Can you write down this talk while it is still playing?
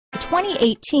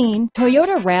2018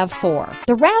 Toyota RAV4.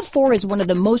 The RAV4 is one of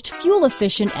the most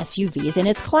fuel-efficient SUVs in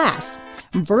its class.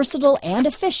 Versatile and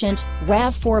efficient,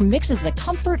 RAV4 mixes the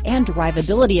comfort and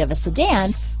drivability of a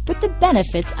sedan with the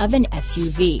benefits of an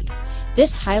SUV.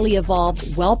 This highly evolved,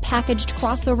 well-packaged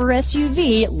crossover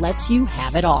SUV lets you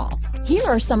have it all. Here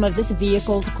are some of this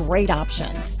vehicle's great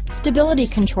options: stability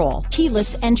control,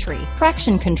 keyless entry,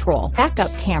 traction control,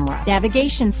 backup camera,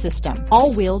 navigation system,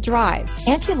 all-wheel drive,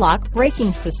 anti-lock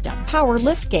braking system, power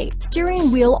liftgate,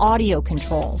 steering wheel audio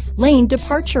controls, lane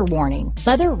departure warning,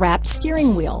 leather-wrapped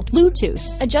steering wheel, Bluetooth,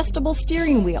 adjustable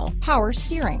steering wheel, power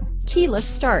steering,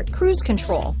 keyless start, cruise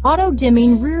control,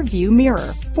 auto-dimming rear view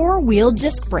mirror, four-wheel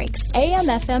disc brakes,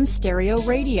 AM/FM stereo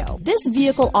radio. This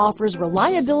vehicle offers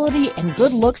reliability and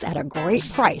good looks at a great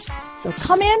price. So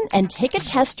come in and take a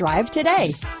test drive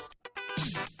today.